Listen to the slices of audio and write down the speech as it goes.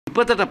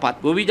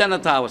විපතටපත් ගොවි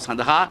ජනතාව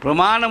සඳහා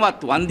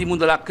ප්‍රමාණවත් වන්දි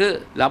මුදලක්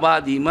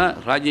ලබා දීම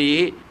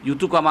රජයේ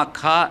යුතුයකමක්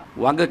හා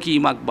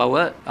වගකීමක් බව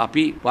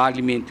අපි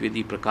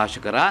පාර්ලිමේන්තුවේදී ප්‍රකාශ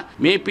කරා.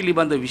 මේ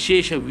පිළිබඳ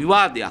විශේෂ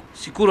විවාදයක්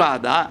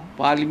සිකුරාදා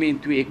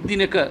පාර්ලිමේන්තුවේ එක්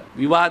දිනක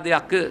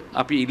විවාදයක්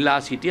අපි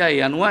ඉල්ලා සිටියා.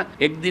 ඒ අනුව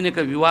එක් දිනක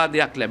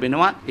විවාදයක්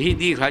ලැබෙනවා.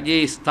 එහිදී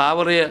රජයේ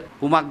ස්ථාවරය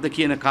කුමක්ද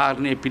කියන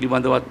කාරණය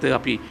පිළිබඳවත්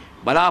අපි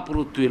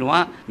බලාපොරොත්තු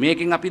වෙනවා.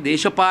 මේකෙන් අපි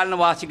දේශපාලන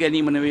වාසි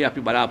ගැනීම නෙවෙයි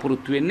අපි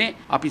බලාපොරොත්තු වෙන්නේ.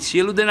 අපි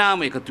සියලු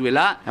දෙනාම එකතු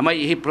වෙලා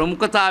හැමයි එහි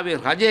ප්‍රමුඛතාවයේ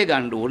රජය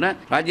ගන්න ඕන.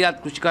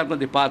 රජයත් කෘෂිකර්ම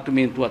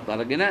දෙපාර්තමේන්තුවත්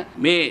අරගෙන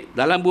මේ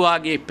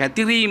දලඹුවාගේ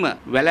පැතිරීම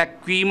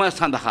වැළැක්වීම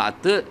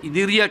සඳහාත්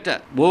ඉදිරියට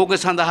භෝග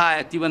සඳහා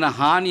ඇතිවන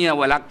හානිය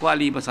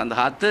වළක්වාලීම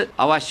සඳහාත්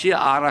අවශ්‍ය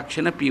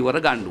ආරක්ෂණ පියවර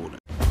ගන්න ඕන.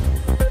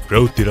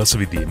 ප්‍රවෘත්ති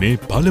රසවිදීමේ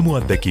පළමු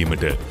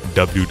අත්දැකීමට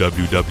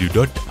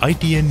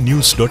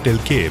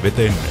www.itnnews.lk වෙත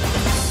එන්න.